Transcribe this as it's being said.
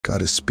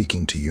God is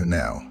speaking to you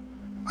now.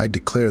 I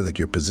declare that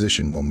your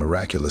position will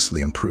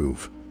miraculously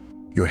improve.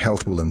 Your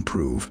health will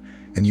improve,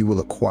 and you will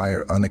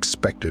acquire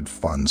unexpected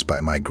funds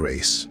by my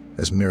grace,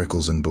 as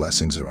miracles and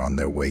blessings are on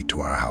their way to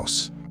our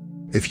house.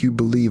 If you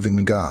believe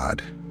in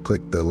God,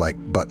 click the like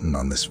button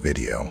on this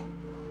video.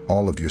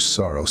 All of your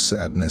sorrow,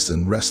 sadness,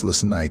 and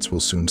restless nights will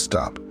soon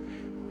stop.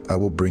 I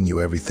will bring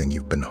you everything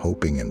you've been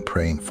hoping and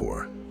praying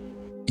for.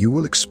 You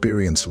will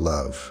experience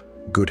love,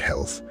 good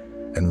health,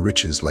 and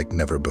riches like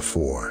never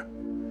before.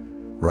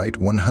 Write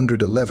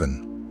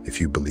 111 if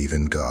you believe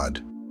in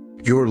God.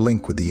 Your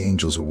link with the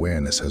angel's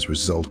awareness has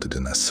resulted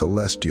in a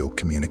celestial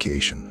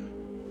communication.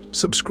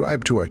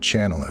 Subscribe to our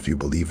channel if you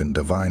believe in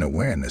divine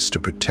awareness to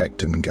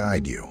protect and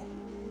guide you.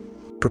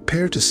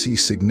 Prepare to see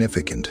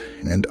significant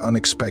and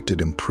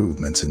unexpected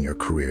improvements in your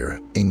career,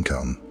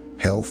 income,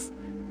 health,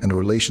 and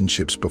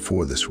relationships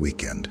before this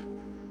weekend.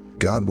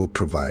 God will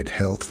provide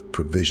health,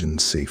 provision,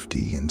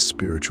 safety, and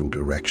spiritual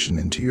direction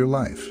into your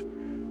life.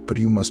 But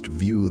you must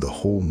view the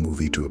whole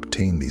movie to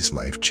obtain these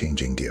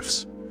life-changing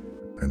gifts.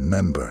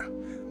 Remember,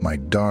 my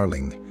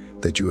darling,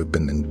 that you have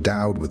been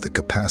endowed with the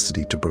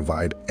capacity to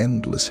provide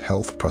endless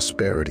health,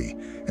 prosperity,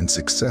 and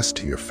success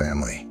to your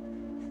family.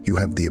 You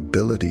have the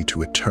ability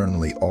to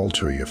eternally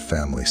alter your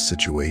family's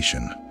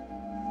situation.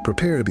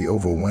 Prepare to be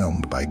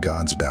overwhelmed by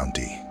God's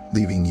bounty,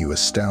 leaving you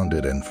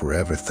astounded and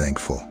forever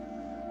thankful.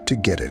 To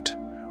get it,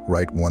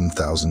 write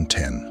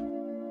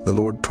 1010. The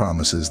Lord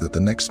promises that the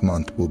next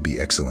month will be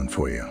excellent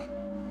for you.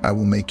 I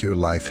will make your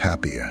life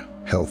happier,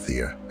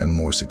 healthier, and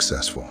more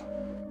successful.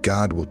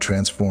 God will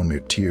transform your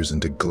tears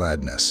into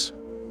gladness.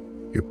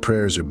 Your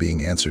prayers are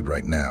being answered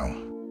right now.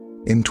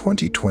 In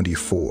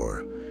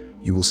 2024,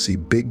 you will see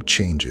big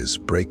changes,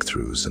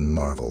 breakthroughs, and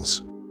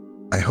marvels.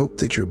 I hope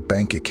that your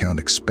bank account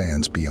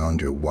expands beyond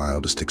your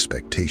wildest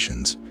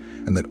expectations,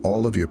 and that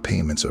all of your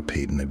payments are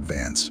paid in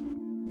advance.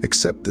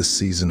 Accept this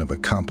season of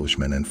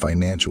accomplishment and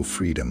financial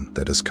freedom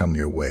that has come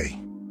your way.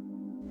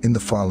 In the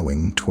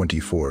following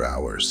 24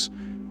 hours,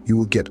 you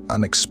will get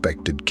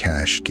unexpected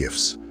cash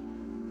gifts.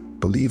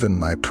 Believe in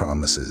my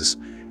promises,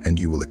 and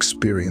you will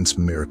experience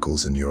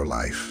miracles in your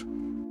life.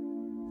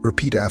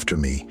 Repeat after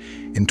me.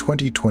 In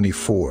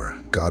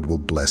 2024, God will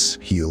bless,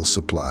 heal,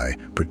 supply,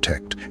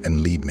 protect,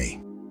 and lead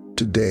me.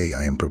 Today,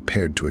 I am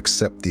prepared to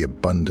accept the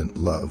abundant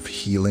love,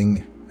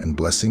 healing, and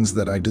blessings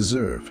that I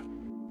deserve.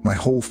 My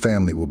whole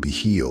family will be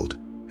healed,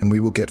 and we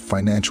will get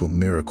financial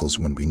miracles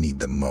when we need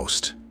them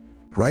most.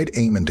 Write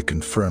Amen to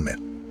confirm it.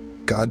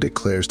 God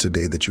declares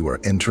today that you are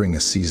entering a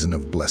season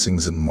of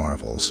blessings and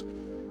marvels.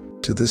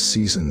 This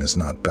season is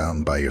not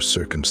bound by your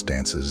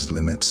circumstances,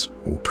 limits,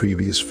 or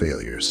previous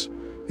failures.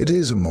 It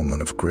is a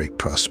moment of great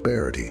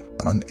prosperity,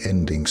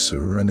 unending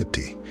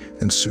serenity,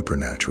 and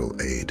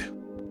supernatural aid.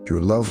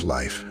 Your love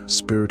life,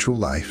 spiritual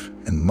life,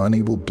 and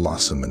money will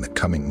blossom in the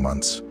coming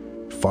months,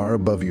 far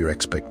above your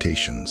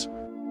expectations.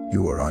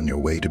 You are on your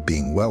way to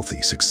being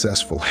wealthy,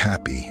 successful,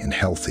 happy, and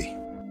healthy.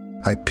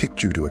 I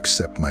picked you to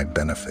accept my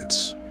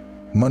benefits.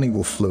 Money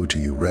will flow to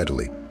you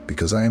readily,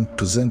 because I am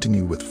presenting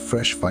you with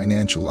fresh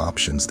financial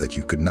options that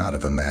you could not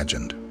have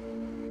imagined.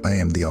 I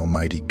am the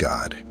Almighty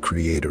God,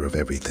 creator of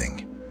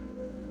everything.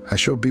 I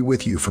shall be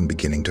with you from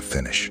beginning to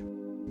finish.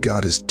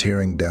 God is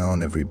tearing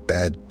down every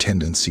bad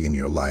tendency in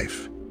your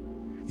life.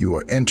 You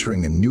are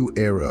entering a new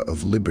era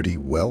of liberty,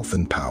 wealth,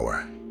 and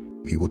power.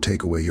 He will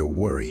take away your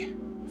worry,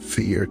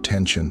 fear,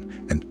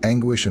 tension, and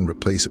anguish and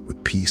replace it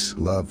with peace,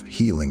 love,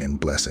 healing, and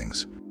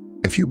blessings.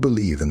 If you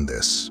believe in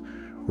this,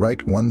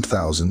 write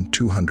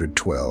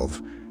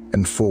 1212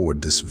 and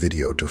forward this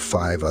video to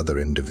 5 other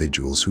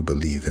individuals who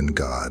believe in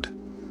God.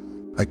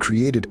 I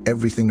created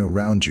everything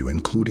around you,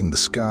 including the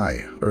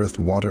sky, earth,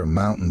 water,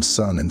 mountains,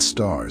 sun, and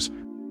stars.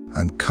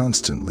 I'm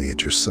constantly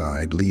at your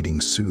side, leading,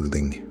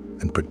 soothing,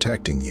 and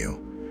protecting you.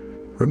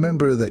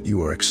 Remember that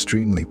you are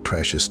extremely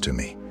precious to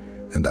me,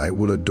 and I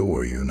will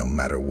adore you no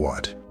matter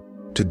what.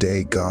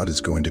 Today, God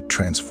is going to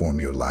transform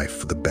your life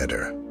for the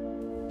better.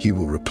 He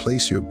will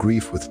replace your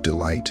grief with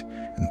delight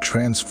and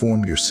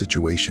transform your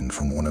situation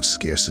from one of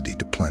scarcity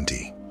to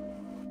plenty.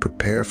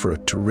 Prepare for a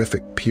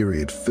terrific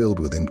period filled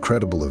with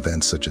incredible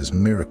events such as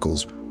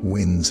miracles,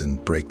 wins, and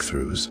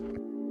breakthroughs.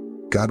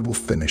 God will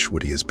finish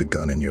what He has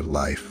begun in your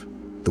life.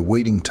 The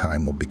waiting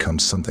time will become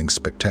something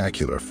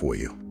spectacular for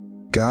you.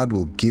 God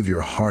will give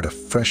your heart a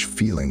fresh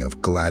feeling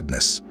of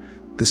gladness.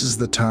 This is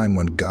the time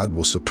when God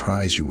will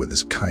surprise you with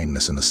His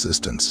kindness and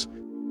assistance.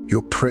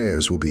 Your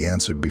prayers will be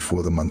answered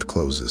before the month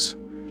closes.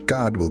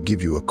 God will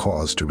give you a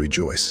cause to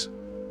rejoice.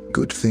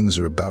 Good things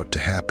are about to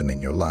happen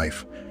in your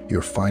life.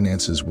 Your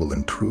finances will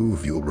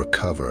improve, you'll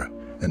recover,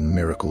 and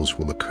miracles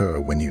will occur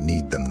when you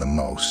need them the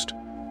most.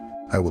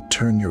 I will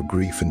turn your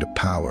grief into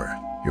power,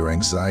 your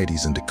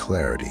anxieties into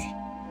clarity,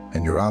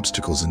 and your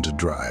obstacles into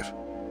drive.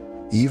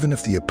 Even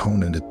if the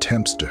opponent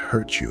attempts to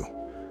hurt you,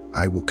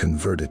 I will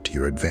convert it to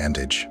your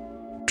advantage.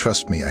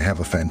 Trust me, I have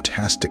a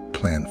fantastic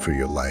plan for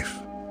your life.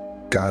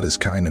 God is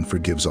kind and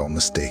forgives all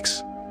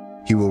mistakes.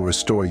 He will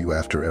restore you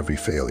after every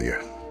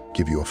failure,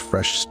 give you a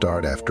fresh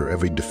start after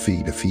every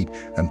defeat,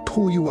 and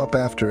pull you up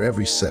after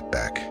every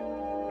setback.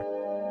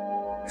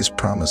 His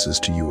promises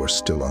to you are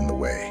still on the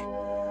way.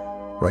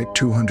 Write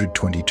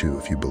 222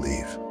 if you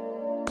believe.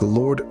 The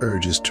Lord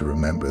urges to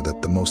remember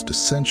that the most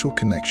essential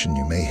connection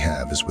you may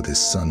have is with His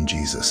Son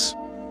Jesus.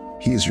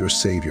 He is your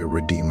Savior,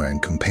 Redeemer,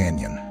 and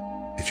companion.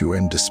 If you are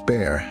in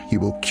despair, He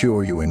will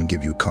cure you and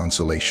give you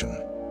consolation.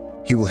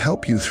 He will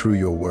help you through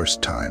your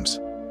worst times.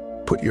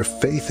 Put your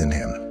faith in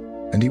Him,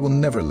 and He will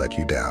never let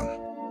you down.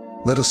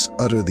 Let us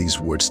utter these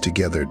words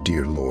together.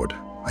 Dear Lord,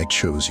 I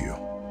chose you.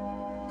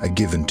 I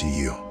give in to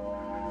you.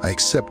 I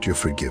accept your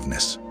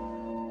forgiveness.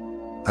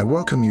 I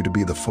welcome you to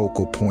be the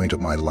focal point of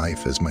my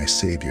life as my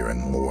Savior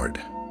and Lord.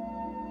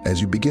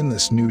 As you begin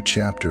this new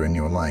chapter in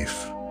your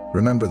life,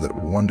 remember that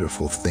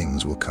wonderful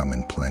things will come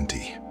in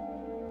plenty.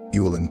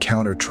 You will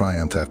encounter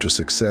triumph after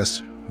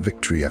success,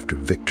 victory after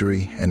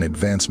victory, and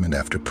advancement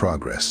after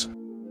progress.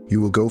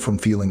 You will go from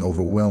feeling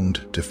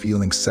overwhelmed to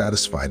feeling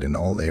satisfied in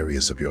all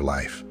areas of your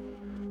life.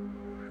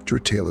 Your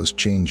tale is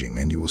changing,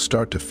 and you will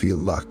start to feel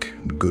luck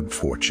and good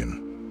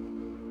fortune.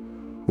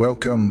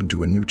 Welcome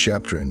to a new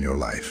chapter in your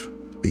life,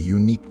 a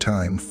unique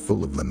time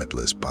full of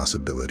limitless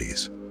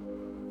possibilities.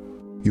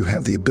 You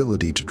have the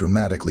ability to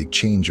dramatically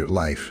change your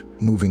life,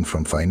 moving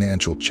from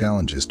financial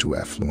challenges to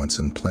affluence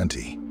and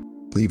plenty.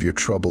 Leave your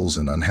troubles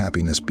and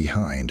unhappiness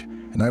behind,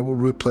 and I will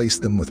replace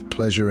them with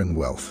pleasure and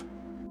wealth.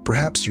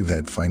 Perhaps you've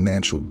had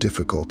financial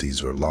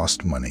difficulties or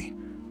lost money,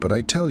 but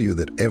I tell you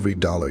that every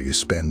dollar you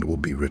spend will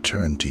be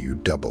returned to you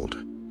doubled.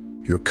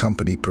 Your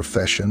company,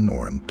 profession,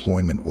 or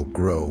employment will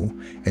grow,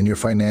 and your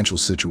financial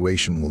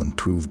situation will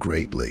improve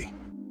greatly.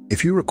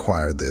 If you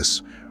require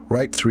this,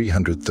 write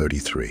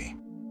 333.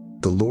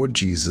 The Lord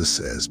Jesus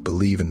says,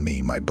 "Believe in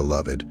me, my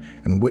beloved,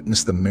 and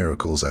witness the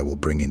miracles I will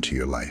bring into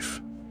your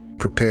life."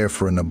 Prepare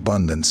for an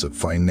abundance of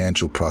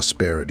financial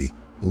prosperity,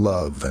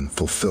 love, and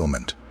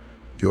fulfillment.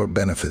 Your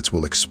benefits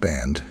will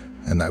expand,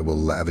 and I will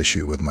lavish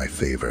you with my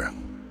favor.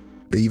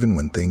 Even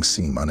when things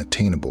seem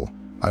unattainable,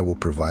 I will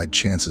provide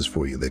chances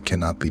for you that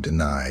cannot be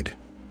denied.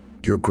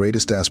 Your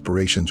greatest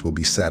aspirations will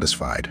be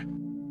satisfied.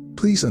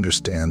 Please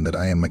understand that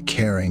I am a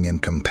caring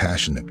and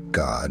compassionate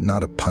God,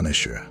 not a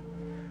punisher.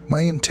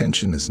 My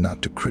intention is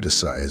not to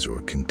criticize or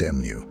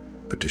condemn you,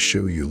 but to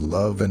show you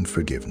love and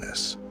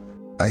forgiveness.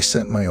 I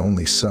sent my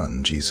only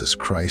Son, Jesus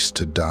Christ,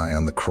 to die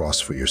on the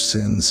cross for your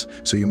sins,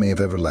 so you may have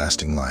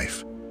everlasting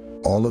life.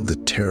 All of the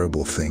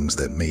terrible things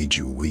that made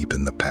you weep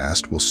in the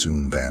past will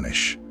soon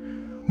vanish.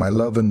 My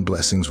love and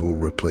blessings will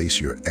replace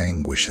your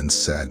anguish and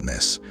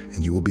sadness,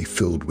 and you will be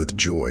filled with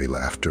joy,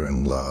 laughter,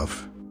 and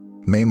love.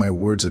 May my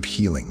words of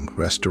healing,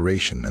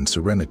 restoration, and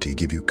serenity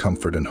give you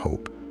comfort and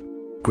hope.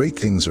 Great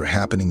things are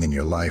happening in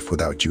your life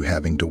without you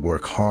having to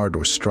work hard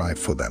or strive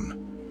for them.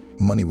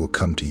 Money will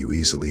come to you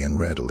easily and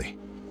readily.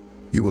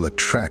 You will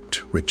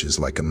attract riches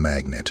like a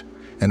magnet,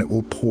 and it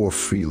will pour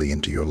freely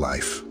into your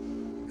life.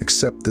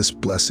 Accept this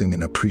blessing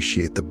and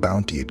appreciate the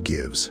bounty it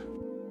gives.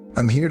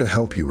 I'm here to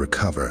help you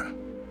recover.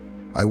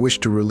 I wish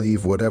to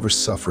relieve whatever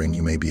suffering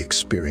you may be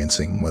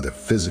experiencing, whether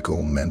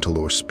physical, mental,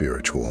 or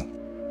spiritual.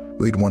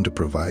 We'd want to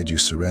provide you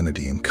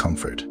serenity and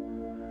comfort.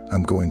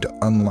 I'm going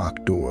to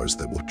unlock doors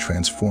that will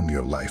transform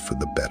your life for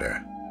the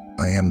better.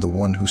 I am the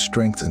one who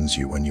strengthens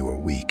you when you are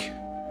weak,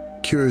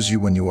 cures you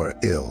when you are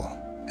ill,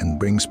 and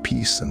brings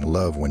peace and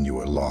love when you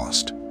are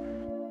lost.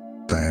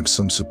 I have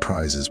some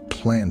surprises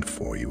planned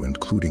for you,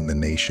 including the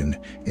nation,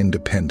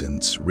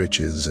 independence,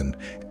 riches, and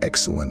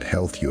excellent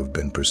health you have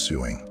been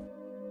pursuing.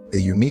 A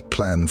unique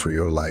plan for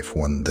your life,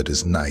 one that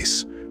is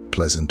nice,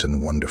 pleasant,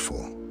 and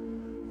wonderful.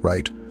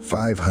 Write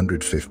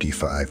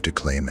 555 to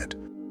claim it.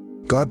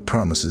 God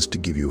promises to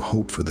give you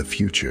hope for the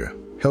future,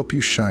 help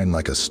you shine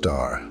like a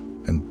star,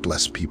 and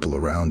bless people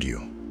around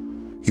you.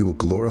 He will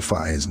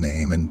glorify His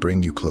name and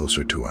bring you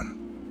closer to Him.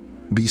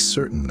 Be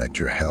certain that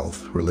your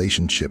health,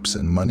 relationships,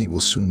 and money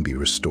will soon be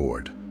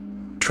restored.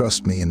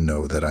 Trust me and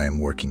know that I am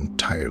working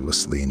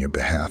tirelessly in your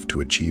behalf to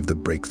achieve the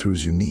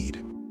breakthroughs you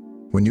need.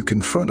 When you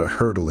confront a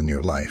hurdle in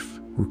your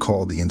life,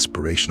 recall the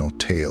inspirational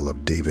tale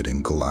of David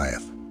and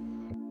Goliath.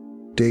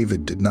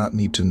 David did not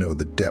need to know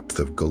the depth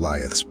of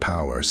Goliath's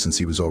power, since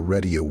he was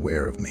already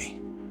aware of me.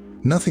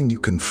 Nothing you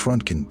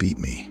confront can beat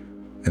me,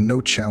 and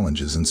no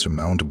challenge is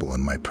insurmountable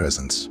in my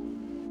presence.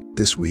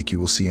 This week you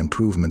will see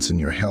improvements in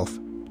your health,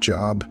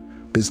 job,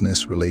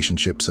 business,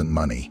 relationships, and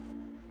money.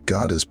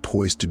 God is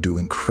poised to do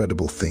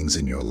incredible things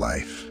in your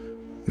life.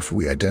 If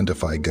we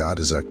identify God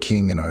as our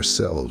King and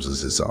ourselves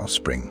as His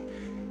offspring,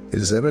 it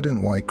is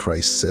evident why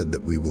Christ said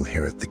that we will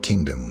inherit the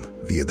kingdom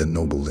via the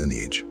noble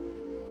lineage.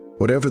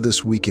 Whatever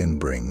this weekend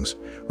brings,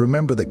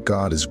 remember that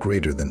God is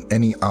greater than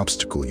any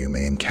obstacle you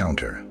may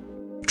encounter.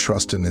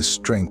 Trust in His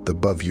strength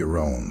above your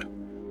own.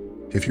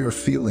 If you're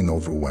feeling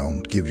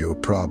overwhelmed, give your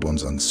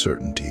problems,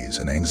 uncertainties,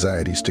 and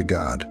anxieties to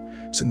God,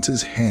 since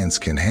His hands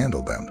can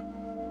handle them.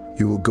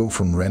 You will go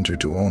from renter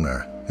to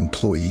owner,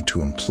 employee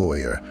to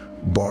employer,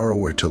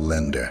 borrower to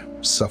lender,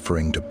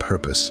 suffering to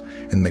purpose,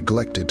 and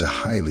neglected to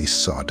highly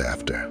sought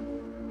after.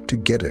 To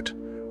get it,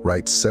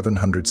 write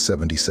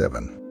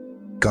 777.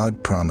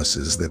 God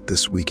promises that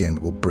this weekend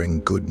will bring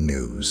good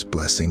news,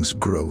 blessings,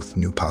 growth,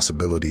 new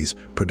possibilities,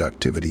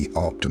 productivity,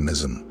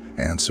 optimism,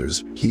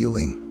 answers,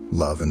 healing,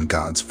 love, and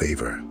God's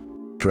favor.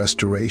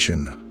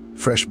 Restoration,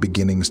 fresh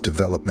beginnings,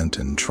 development,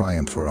 and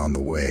triumph are on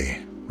the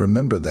way.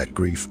 Remember that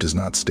grief does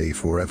not stay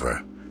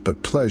forever,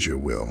 but pleasure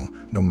will,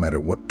 no matter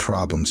what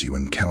problems you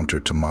encounter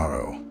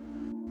tomorrow.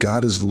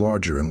 God is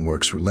larger and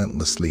works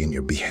relentlessly in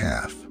your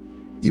behalf.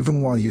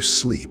 Even while you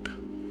sleep,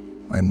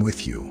 I am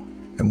with you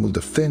and will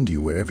defend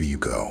you wherever you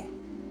go.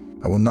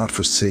 I will not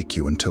forsake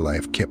you until I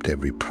have kept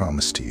every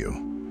promise to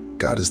you.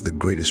 God is the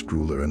greatest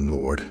ruler and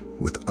Lord,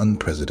 with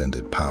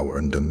unprecedented power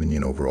and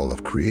dominion over all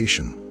of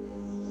creation.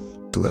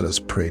 So let us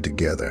pray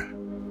together.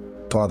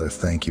 Father,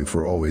 thank you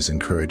for always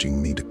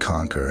encouraging me to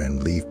conquer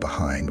and leave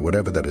behind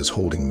whatever that is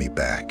holding me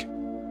back.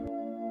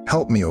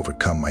 Help me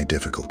overcome my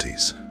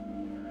difficulties.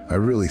 I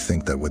really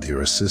think that with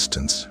your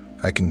assistance,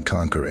 I can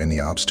conquer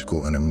any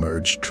obstacle and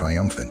emerge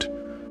triumphant.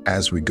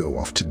 As we go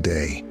off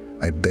today,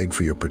 I beg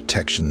for your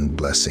protection and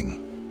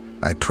blessing.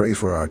 I pray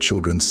for our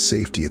children's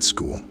safety at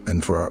school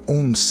and for our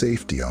own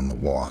safety on the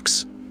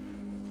walks.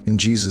 In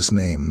Jesus'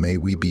 name, may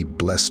we be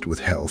blessed with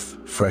health,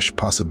 fresh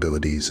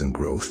possibilities, and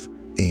growth.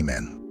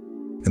 Amen.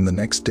 In the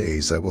next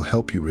days, I will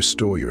help you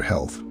restore your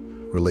health,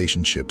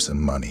 relationships, and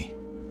money.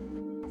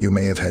 You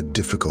may have had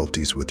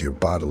difficulties with your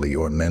bodily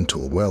or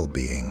mental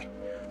well-being,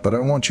 but I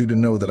want you to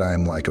know that I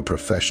am like a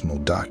professional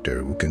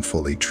doctor who can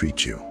fully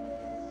treat you.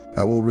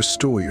 I will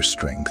restore your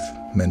strength,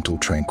 mental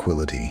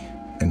tranquility,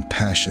 and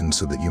passion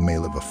so that you may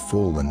live a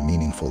full and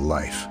meaningful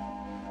life.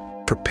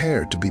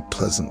 Prepare to be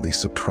pleasantly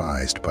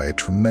surprised by a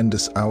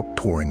tremendous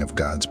outpouring of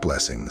God's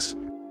blessings.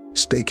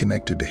 Stay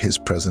connected to His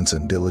presence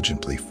and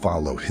diligently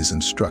follow His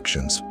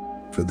instructions,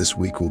 for this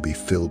week will be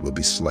filled with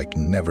peace like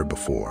never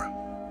before.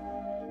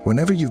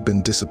 Whenever you've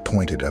been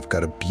disappointed, I've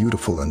got a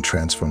beautiful and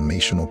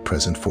transformational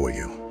present for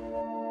you.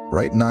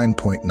 Write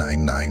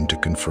 9.99 to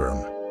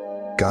confirm.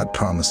 God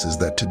promises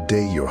that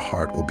today your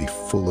heart will be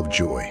full of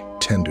joy,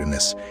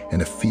 tenderness,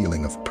 and a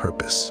feeling of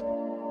purpose.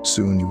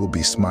 Soon you will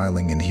be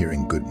smiling and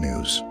hearing good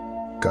news.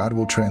 God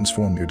will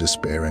transform your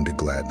despair into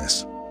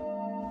gladness.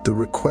 The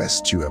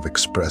requests you have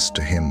expressed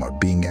to Him are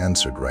being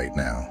answered right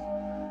now.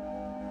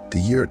 The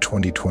year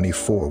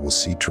 2024 will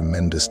see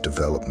tremendous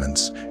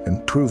developments,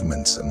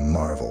 improvements, and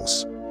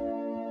marvels.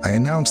 I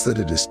announce that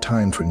it is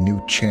time for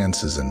new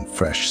chances and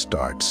fresh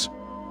starts.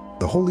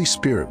 The Holy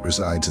Spirit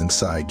resides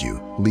inside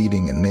you,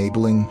 leading,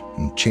 enabling,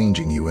 and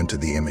changing you into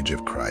the image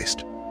of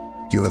Christ.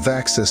 You have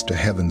access to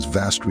heaven's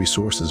vast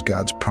resources,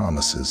 God's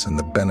promises, and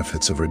the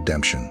benefits of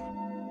redemption.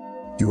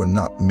 You are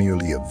not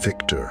merely a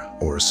victor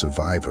or a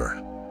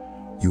survivor.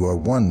 You are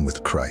one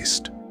with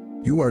Christ.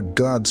 You are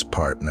God's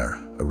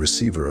partner, a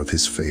receiver of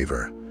His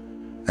favor,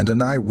 and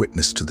an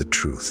eyewitness to the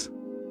truth.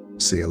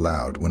 Say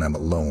aloud, when I'm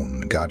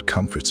alone, God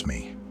comforts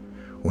me.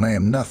 When I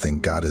am nothing,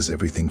 God is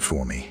everything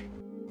for me.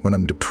 When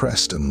I'm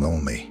depressed and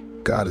lonely,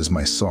 God is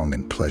my song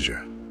and pleasure.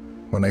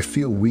 When I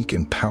feel weak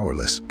and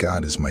powerless,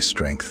 God is my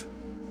strength.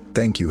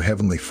 Thank you,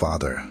 Heavenly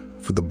Father,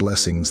 for the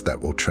blessings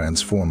that will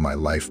transform my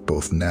life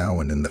both now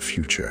and in the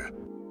future.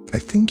 I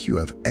think you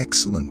have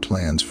excellent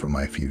plans for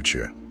my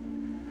future.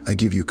 I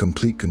give you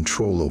complete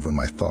control over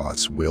my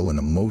thoughts, will, and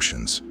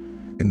emotions.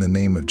 In the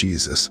name of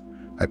Jesus,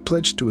 I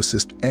pledge to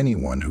assist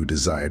anyone who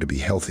desires to be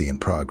healthy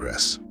and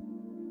progress.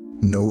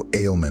 No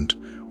ailment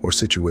or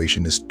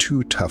situation is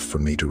too tough for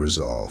me to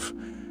resolve.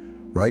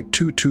 Write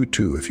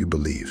 222 if you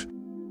believe.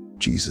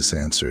 Jesus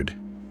answered,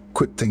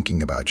 "Quit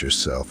thinking about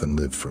yourself and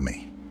live for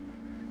me.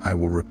 I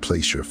will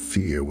replace your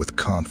fear with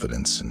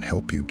confidence and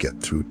help you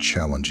get through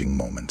challenging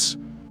moments.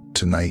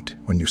 Tonight,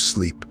 when you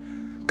sleep,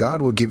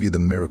 God will give you the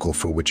miracle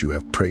for which you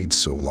have prayed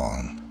so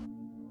long.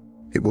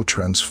 It will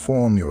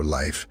transform your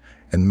life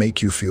and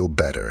make you feel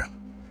better.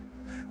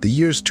 The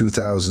years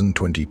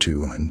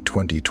 2022 and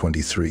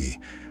 2023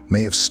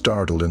 may have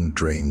startled and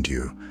drained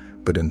you,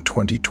 but in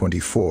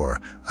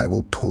 2024, I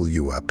will pull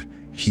you up,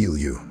 heal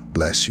you,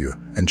 bless you,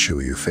 and show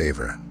you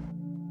favor.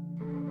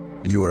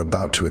 You are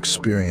about to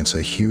experience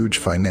a huge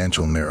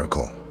financial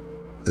miracle.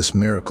 This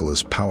miracle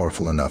is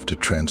powerful enough to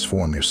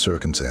transform your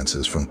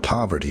circumstances from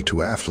poverty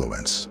to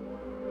affluence.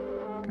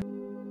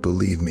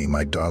 Believe me,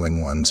 my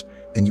darling ones,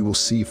 and you will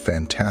see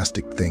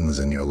fantastic things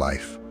in your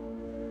life.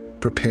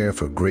 Prepare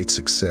for great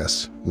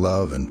success,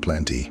 love, and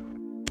plenty.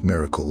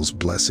 Miracles,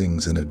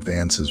 blessings, and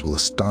advances will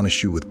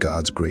astonish you with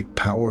God's great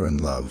power and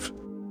love.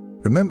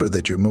 Remember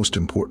that your most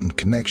important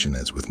connection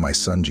is with my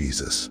Son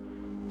Jesus.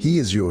 He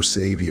is your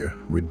Savior,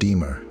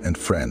 Redeemer, and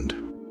friend.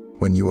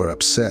 When you are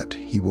upset,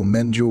 He will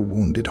mend your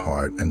wounded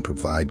heart and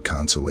provide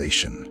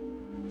consolation.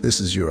 This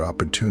is your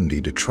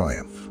opportunity to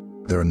triumph.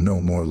 There are no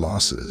more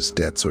losses,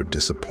 debts, or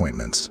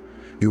disappointments.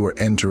 You are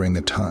entering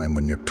a time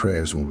when your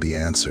prayers will be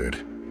answered,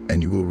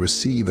 and you will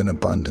receive an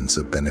abundance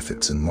of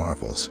benefits and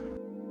marvels.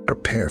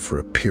 Prepare for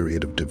a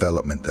period of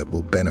development that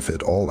will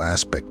benefit all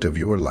aspects of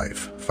your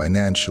life,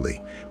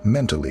 financially,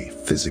 mentally,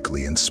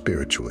 physically, and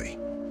spiritually.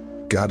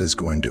 God is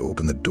going to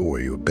open the door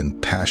you have been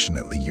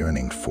passionately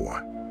yearning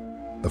for.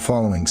 The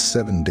following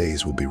 7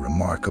 days will be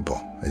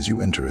remarkable as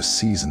you enter a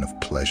season of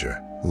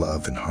pleasure,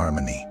 love, and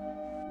harmony.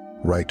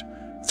 Write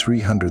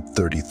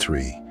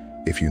 333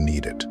 if you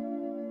need it.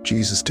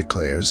 Jesus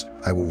declares,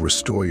 "I will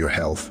restore your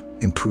health,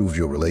 improve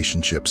your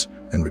relationships,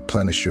 and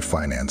replenish your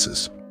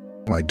finances."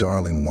 My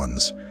darling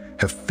ones,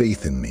 have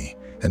faith in me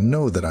and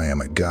know that I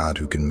am a God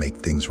who can make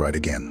things right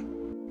again.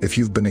 If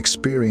you've been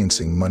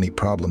experiencing money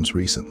problems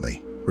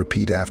recently,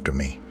 repeat after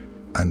me.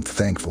 I'm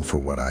thankful for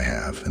what I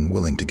have and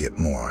willing to get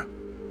more.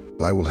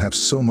 I will have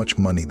so much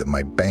money that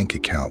my bank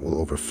account will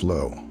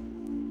overflow.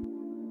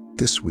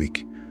 This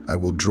week, I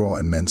will draw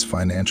immense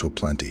financial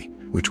plenty,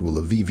 which will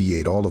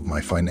alleviate all of my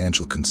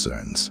financial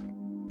concerns.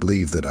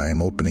 Believe that I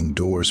am opening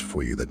doors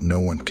for you that no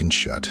one can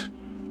shut.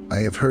 I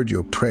have heard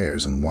your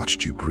prayers and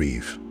watched you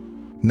grieve.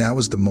 Now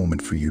is the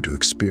moment for you to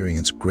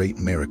experience great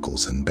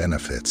miracles and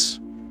benefits.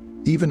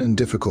 Even in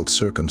difficult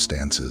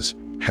circumstances,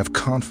 have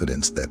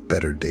confidence that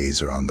better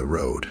days are on the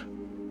road.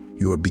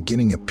 You are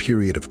beginning a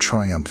period of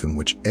triumph in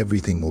which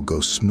everything will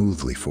go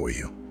smoothly for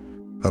you.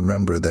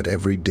 Remember that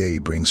every day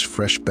brings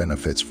fresh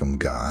benefits from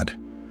God.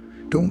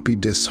 Don't be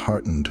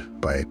disheartened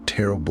by a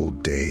terrible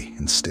day.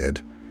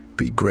 Instead,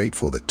 be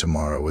grateful that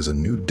tomorrow is a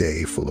new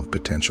day full of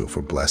potential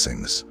for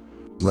blessings.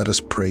 Let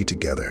us pray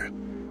together,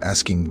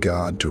 asking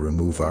God to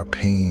remove our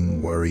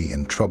pain, worry,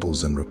 and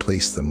troubles and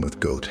replace them with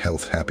good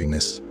health,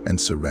 happiness, and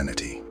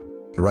serenity.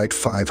 Write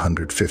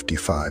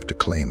 555 to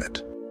claim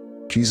it.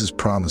 Jesus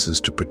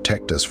promises to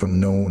protect us from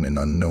known and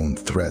unknown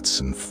threats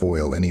and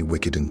foil any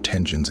wicked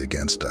intentions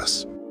against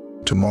us.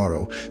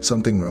 Tomorrow,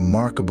 something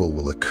remarkable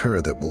will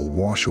occur that will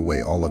wash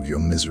away all of your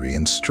misery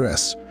and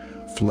stress,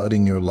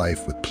 flooding your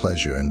life with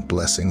pleasure and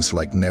blessings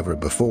like never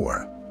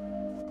before.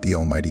 The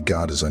Almighty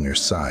God is on your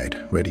side,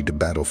 ready to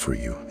battle for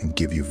you and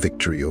give you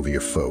victory over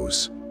your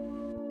foes.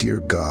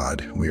 Dear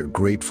God, we are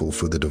grateful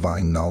for the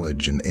divine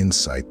knowledge and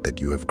insight that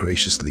you have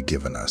graciously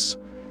given us.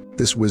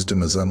 This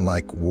wisdom is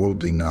unlike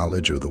worldly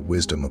knowledge or the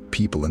wisdom of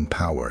people in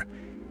power.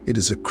 It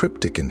is a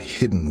cryptic and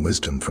hidden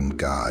wisdom from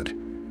God.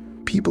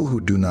 People who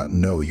do not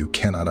know you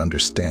cannot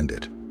understand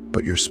it,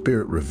 but your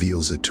Spirit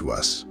reveals it to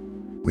us.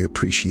 We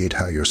appreciate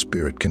how your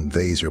Spirit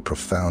conveys your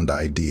profound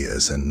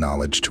ideas and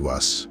knowledge to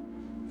us.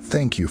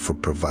 Thank you for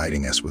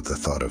providing us with the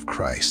thought of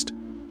Christ.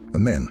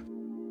 Amen.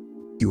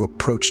 You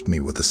approached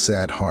me with a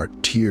sad heart,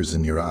 tears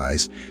in your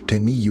eyes. To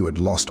me you had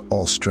lost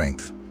all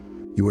strength.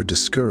 You are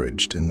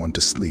discouraged and want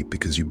to sleep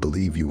because you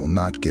believe you will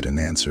not get an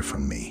answer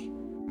from me.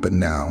 But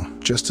now,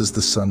 just as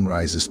the sun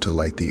rises to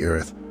light the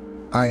earth,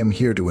 I am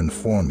here to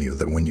inform you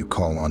that when you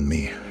call on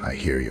me, I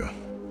hear you.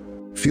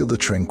 Feel the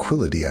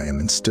tranquility I am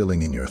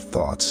instilling in your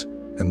thoughts,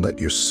 and let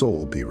your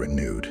soul be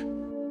renewed.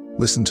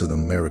 Listen to the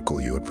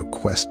miracle you have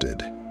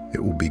requested.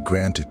 It will be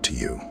granted to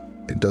you.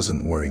 It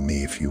doesn't worry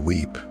me if you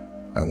weep.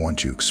 I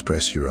want you to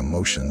express your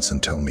emotions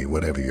and tell me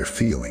whatever you're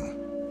feeling.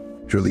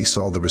 Release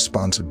all the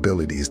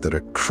responsibilities that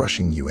are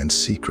crushing you in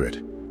secret.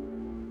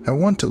 I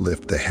want to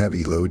lift the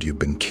heavy load you've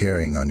been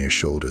carrying on your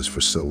shoulders for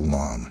so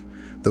long.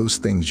 Those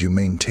things you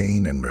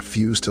maintain and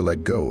refuse to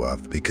let go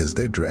of because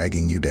they're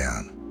dragging you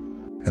down.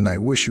 And I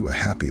wish you a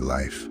happy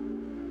life.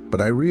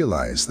 But I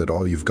realize that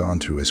all you've gone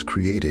through has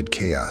created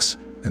chaos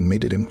and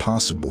made it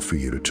impossible for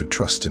you to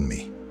trust in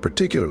me,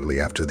 particularly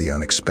after the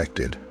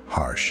unexpected,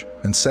 harsh,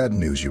 and sad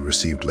news you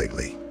received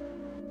lately.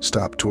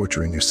 Stop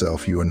torturing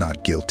yourself. You are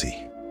not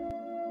guilty.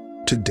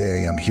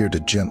 Today, I'm here to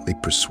gently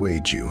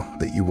persuade you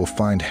that you will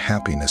find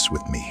happiness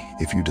with me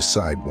if you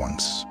decide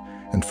once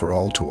and for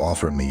all to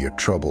offer me your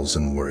troubles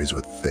and worries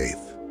with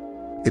faith.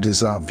 It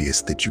is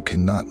obvious that you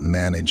cannot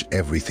manage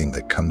everything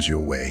that comes your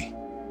way.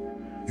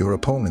 Your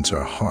opponents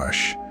are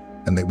harsh,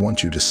 and they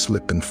want you to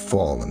slip and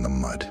fall in the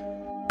mud.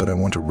 But I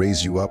want to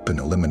raise you up and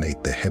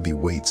eliminate the heavy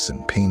weights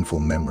and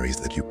painful memories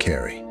that you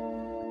carry.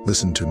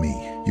 Listen to me.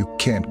 You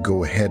can't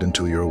go ahead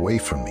until you're away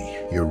from me.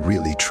 You're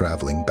really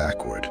traveling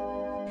backward.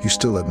 You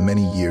still have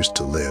many years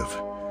to live,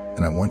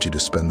 and I want you to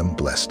spend them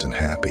blessed and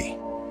happy.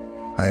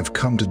 I have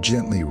come to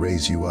gently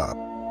raise you up.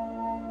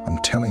 I'm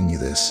telling you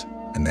this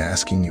and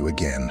asking you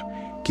again,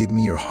 give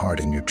me your heart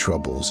and your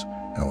troubles,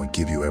 and I will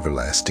give you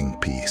everlasting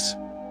peace.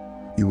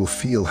 You will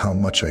feel how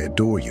much I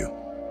adore you.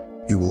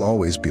 You will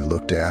always be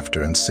looked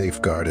after and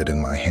safeguarded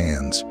in my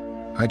hands.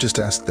 I just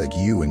ask that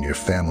you and your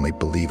family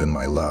believe in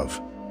my love.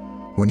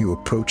 When you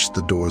approach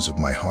the doors of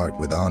my heart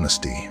with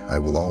honesty, I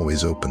will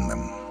always open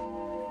them.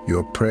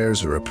 Your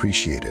prayers are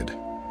appreciated,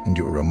 and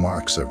your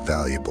remarks are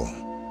valuable.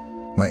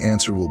 My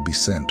answer will be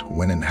sent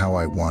when and how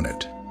I want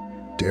it.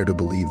 Dare to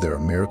believe there are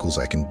miracles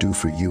I can do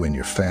for you and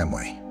your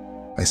family.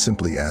 I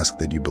simply ask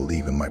that you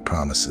believe in my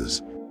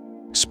promises.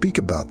 Speak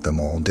about them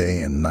all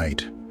day and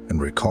night,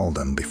 and recall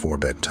them before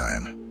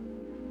bedtime.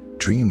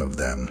 Dream of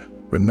them.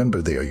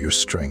 Remember they are your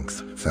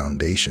strength,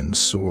 foundation,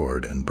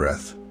 sword, and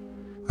breath.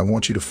 I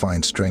want you to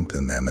find strength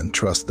in them and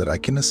trust that I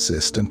can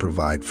assist and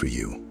provide for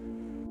you.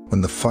 When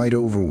the fight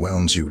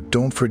overwhelms you,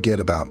 don't forget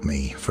about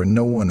me, for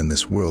no one in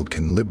this world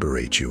can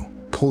liberate you,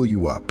 pull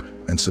you up,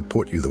 and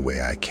support you the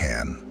way I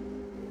can.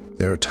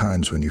 There are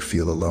times when you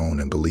feel alone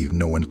and believe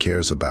no one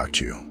cares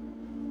about you.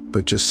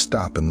 But just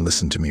stop and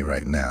listen to me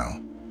right now.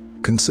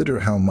 Consider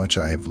how much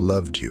I have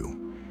loved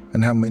you,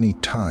 and how many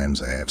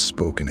times I have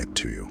spoken it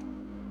to you.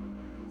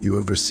 You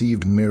have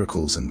received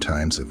miracles in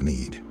times of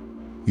need.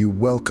 You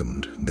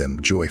welcomed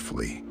them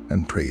joyfully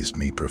and praised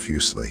me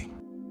profusely.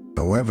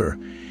 However,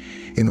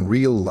 in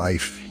real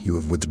life, you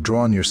have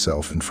withdrawn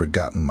yourself and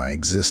forgotten my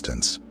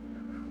existence.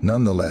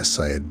 Nonetheless,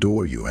 I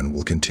adore you and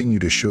will continue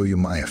to show you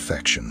my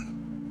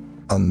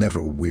affection. I'll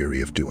never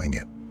weary of doing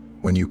it.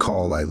 When you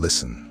call, I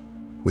listen.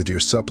 With your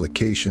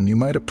supplication, you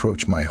might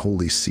approach my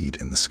holy seat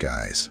in the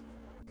skies.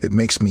 It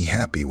makes me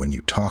happy when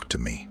you talk to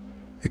me,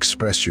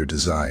 express your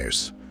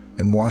desires,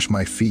 and wash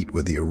my feet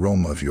with the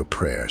aroma of your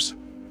prayers.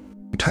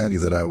 I tell you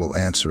that I will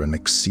answer and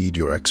exceed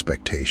your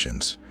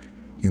expectations.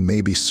 You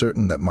may be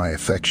certain that my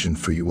affection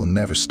for you will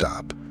never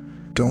stop.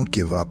 Don't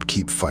give up,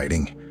 keep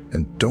fighting,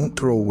 and don't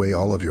throw away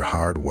all of your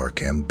hard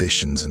work,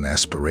 ambitions, and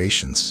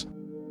aspirations.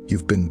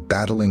 You've been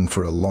battling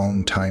for a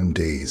long time,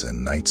 days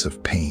and nights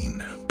of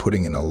pain,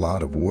 putting in a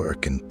lot of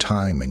work and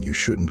time, and you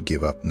shouldn't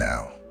give up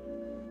now.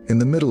 In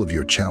the middle of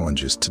your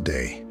challenges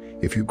today,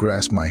 if you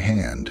grasp my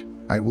hand,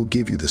 I will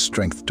give you the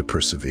strength to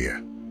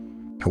persevere.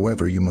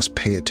 However, you must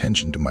pay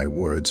attention to my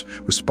words,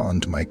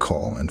 respond to my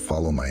call, and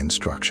follow my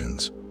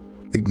instructions.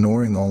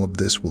 Ignoring all of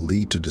this will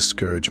lead to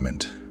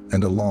discouragement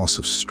and a loss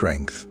of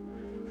strength.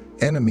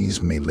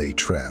 Enemies may lay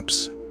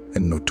traps,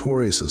 and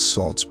notorious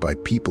assaults by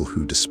people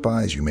who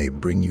despise you may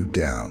bring you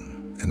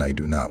down, and I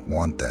do not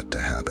want that to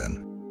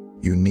happen.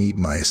 You need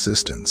my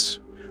assistance.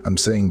 I'm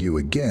saying to you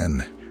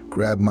again,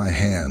 grab my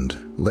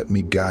hand, let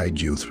me guide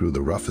you through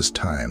the roughest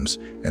times,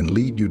 and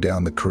lead you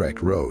down the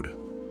correct road.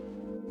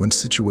 When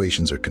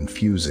situations are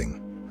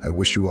confusing, I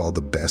wish you all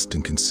the best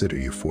and consider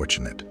you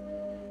fortunate.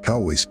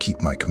 Always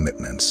keep my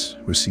commitments,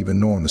 receive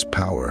enormous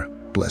power,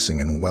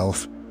 blessing, and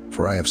wealth,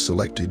 for I have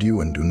selected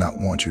you and do not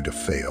want you to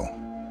fail.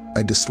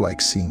 I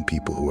dislike seeing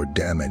people who are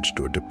damaged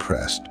or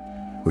depressed,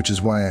 which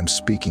is why I'm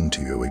speaking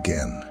to you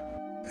again.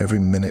 Every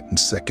minute and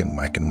second,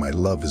 my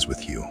love is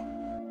with you.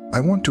 I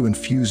want to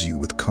infuse you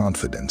with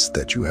confidence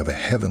that you have a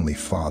heavenly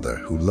Father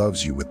who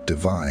loves you with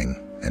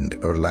divine and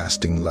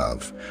everlasting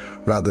love,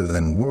 rather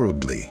than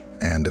worldly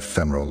and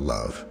ephemeral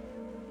love.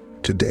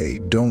 Today,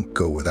 don't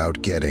go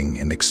without getting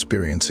and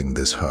experiencing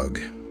this hug.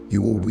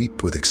 You will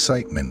weep with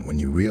excitement when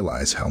you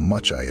realize how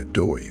much I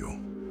adore you.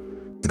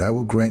 And I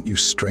will grant you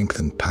strength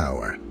and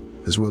power,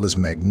 as well as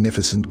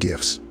magnificent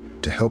gifts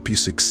to help you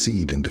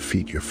succeed and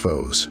defeat your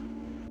foes.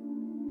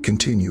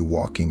 Continue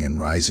walking and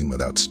rising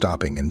without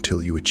stopping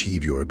until you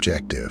achieve your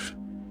objective.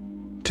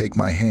 Take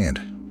my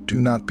hand. Do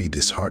not be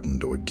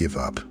disheartened or give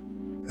up.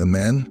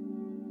 Amen?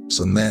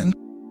 So then,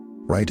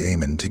 write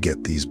Amen to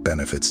get these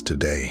benefits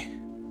today.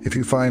 If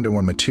you find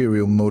our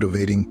material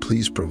motivating,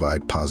 please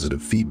provide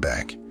positive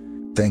feedback.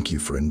 Thank you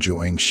for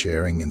enjoying,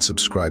 sharing, and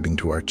subscribing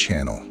to our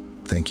channel.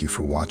 Thank you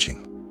for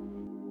watching.